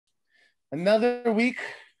Another week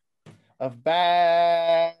of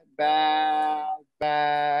bad,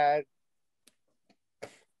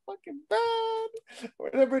 fucking bad.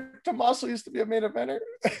 Whenever Tommaso used to be a main eventer,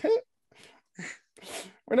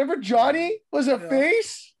 whenever Johnny was a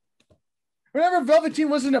face, whenever Velveteen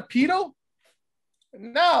wasn't a pedo,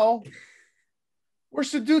 now we're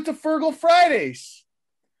subdued to Fergal Fridays.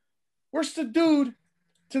 We're subdued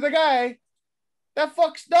to the guy that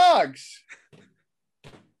fucks dogs.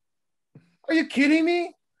 Are you kidding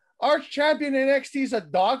me? Our champion in NXT is a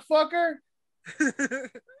dog fucker?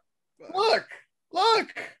 Look. Oh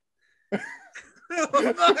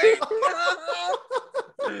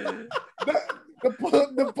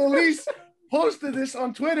the police posted this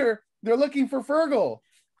on Twitter. They're looking for Fergal.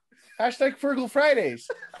 Hashtag Fergal Fridays.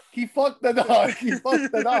 He fucked the dog. He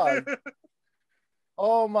fucked the dog.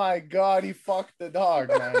 Oh my God, he fucked the dog,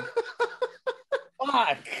 man.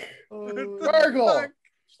 Fuck. Fergal.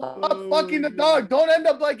 Stop fucking the dog. Don't end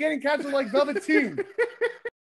up like getting canceled like Velveteen.